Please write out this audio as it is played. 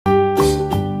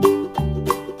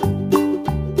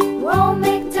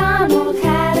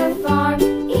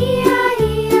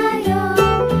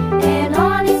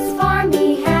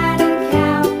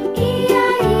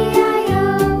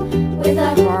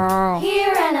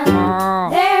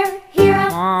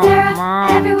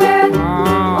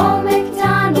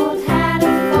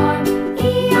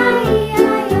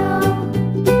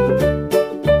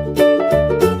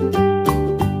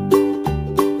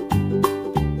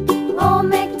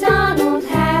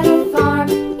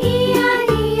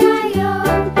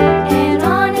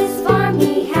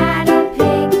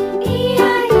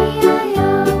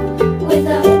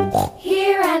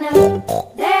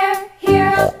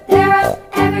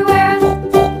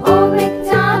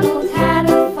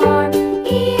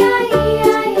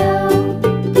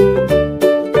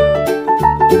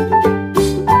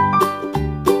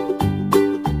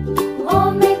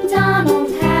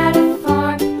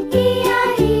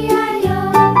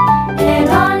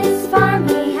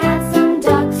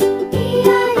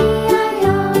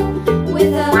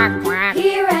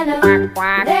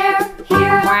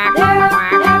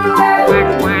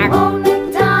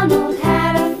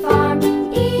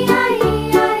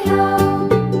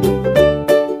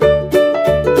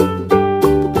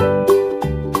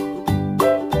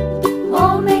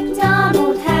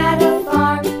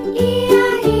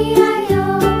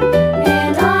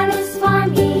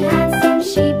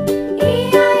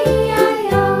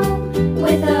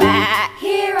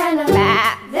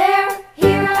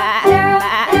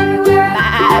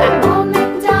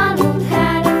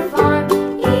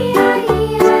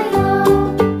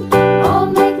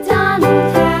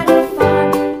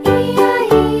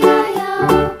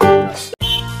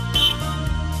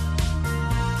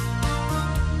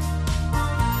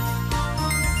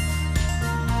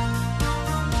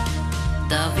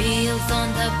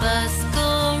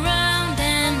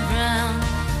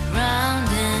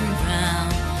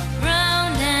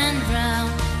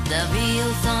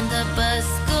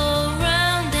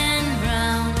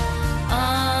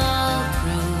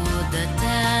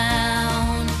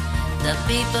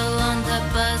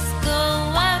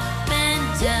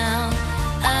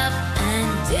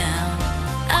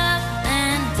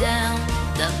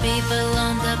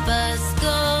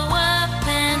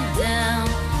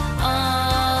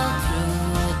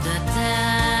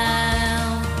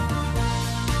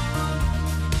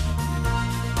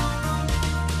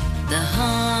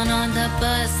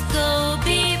bus go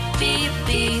beep, beep,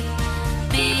 beep,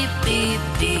 beep, beep,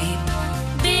 beep,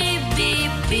 beep,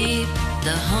 beep, beep.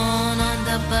 The horn on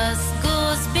the bus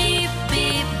goes beep,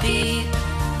 beep, beep,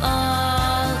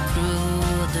 all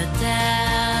through the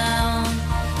town.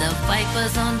 The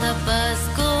wipers on the bus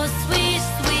go swish,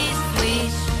 swish,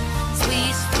 swish,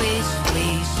 swish, swish,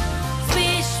 swish,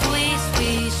 swish, swish,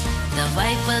 swish. The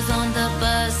wipers on the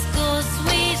bus go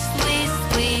swish, swish,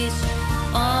 swish,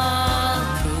 all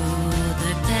through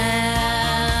the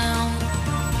town.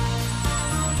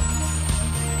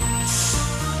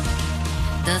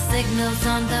 The signals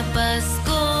on the bus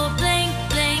go blink,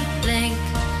 blink, blink,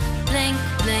 blink,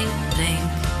 blink, blink,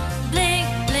 blink,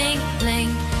 blink,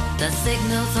 blink. The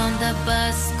signals on the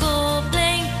bus go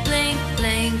blink, blink,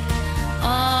 blink,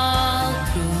 all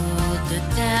through the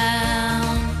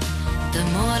town. The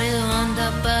motor on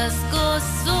the bus goes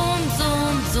zoom,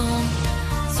 zoom, zoom,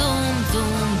 zoom,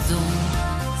 zoom, zoom,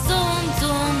 zoom,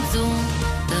 zoom, zoom.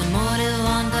 The motor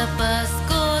on the bus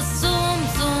goes zoom,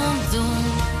 zoom, zoom,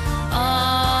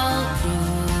 all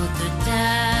through the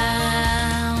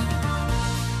town.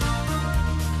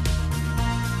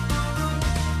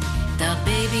 The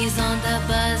babies on the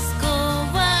bus go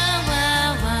wah, wah,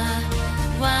 wah,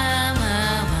 wah, wah,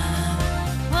 wah,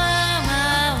 wah,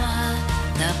 wah, wah.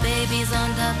 The babies on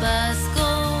the bus go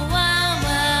wah,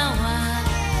 wah,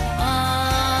 wah,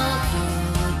 all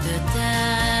through the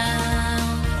town.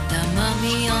 The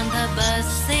mummy on the bus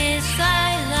sings